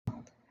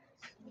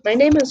My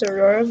name is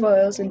Aurora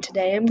Voiles, and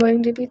today I'm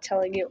going to be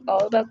telling you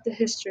all about the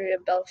history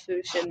of Belle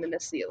Fourche and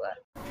Minnesela.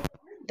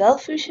 Belle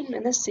Fourche and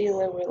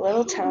Minnesela were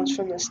little towns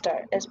from the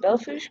start. As Belle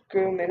Fourche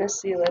grew,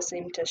 Minnesela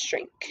seemed to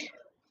shrink.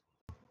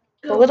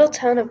 The little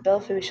town of Belle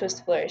Fourche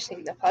was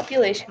flourishing. The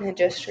population had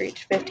just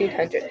reached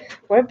 1,500.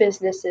 More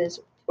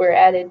businesses were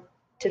added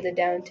to the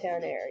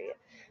downtown area.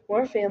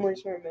 More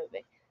families were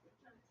moving.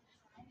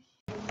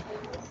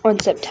 On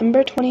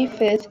September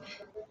 25th,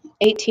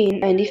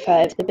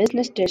 1895, the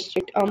business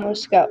district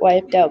almost got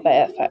wiped out by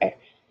a fire.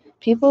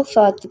 People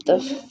thought that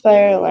the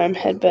fire alarm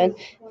had been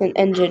an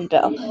engine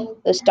bell.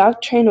 The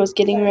stock train was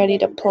getting ready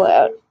to pull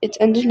out. Its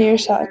engineer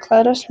saw a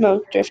cloud of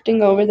smoke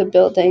drifting over the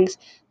buildings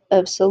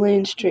of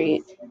Saloon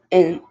Street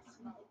and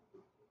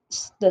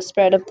the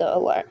spread of the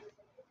alarm.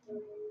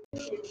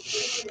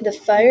 The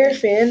fire,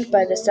 fanned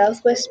by the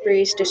southwest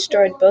breeze,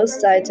 destroyed both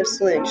sides of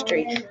Saloon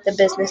Street, the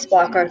business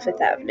block on Fifth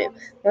Avenue,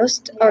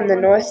 most on the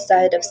north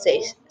side of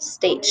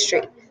State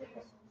Street.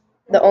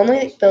 The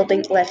only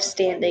building left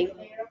standing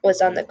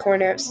was on the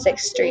corner of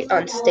Sixth Street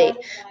on State.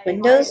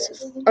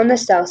 Windows on the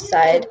south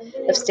side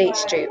of State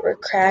Street were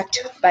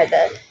cracked by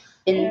the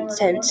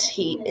intense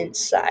heat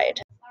inside.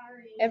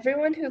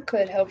 Everyone who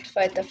could helped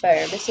fight the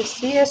fire. Mrs.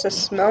 C.S. a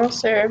small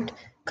served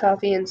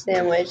coffee and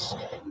sandwich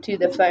to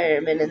the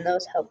firemen and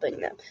those helping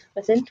them.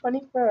 Within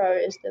 24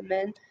 hours, the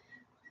men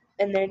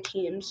and their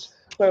teams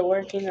were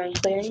working on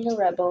clearing the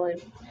rubble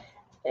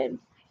and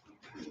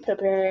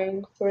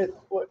preparing for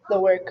the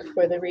work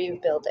for the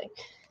rebuilding.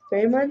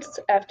 3 months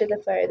after the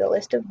fire, the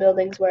list of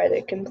buildings were either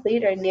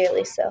complete or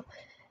nearly so.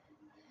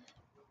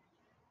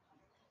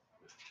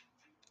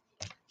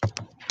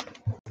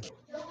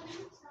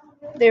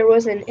 There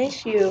was an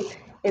issue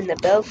in the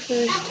Belle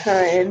Fourche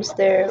Times.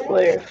 There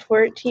were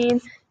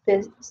 14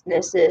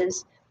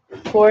 businesses,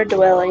 4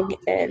 dwelling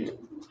and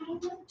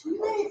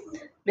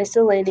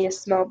miscellaneous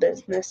small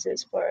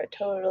businesses for a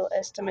total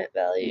estimate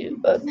value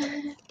of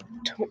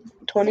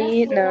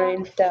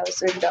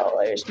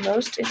 $29,000.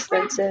 Most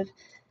expensive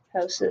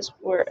houses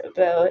were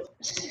about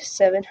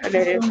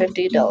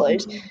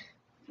 $750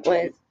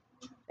 when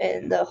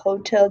and the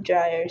hotel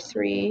dryer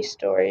 3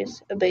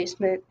 stories, a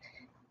basement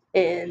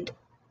and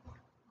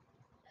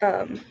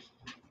um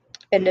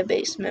a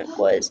basement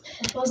was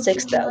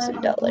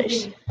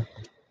 $6,000.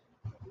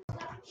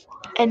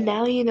 And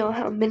now you know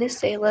how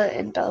Minnesela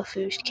and Belle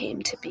Fourche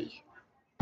came to be.